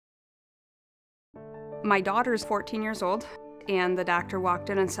My daughter's 14 years old, and the doctor walked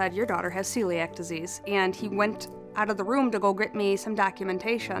in and said, "Your daughter has celiac disease." And he went out of the room to go get me some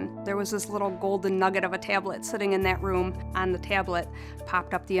documentation. There was this little golden nugget of a tablet sitting in that room. On the tablet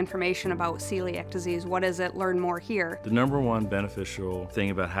popped up the information about celiac disease. What is it? Learn more here. The number one beneficial thing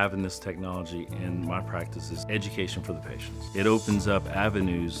about having this technology in my practice is education for the patients. It opens up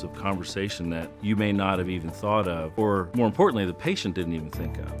avenues of conversation that you may not have even thought of, or more importantly, the patient didn't even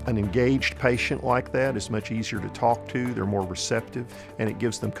think of. An engaged patient like that is much easier to talk to, they're more receptive, and it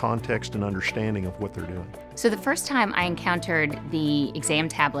gives them context and understanding of what they're doing. So the first time I encountered the exam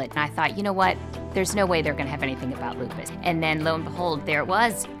tablet, and I thought, you know what, there's no way they're gonna have anything about lupus. And then lo and behold, there it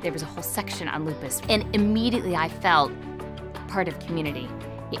was. There was a whole section on lupus. And immediately I felt part of community.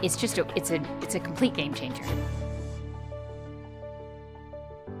 It's a complete game changer.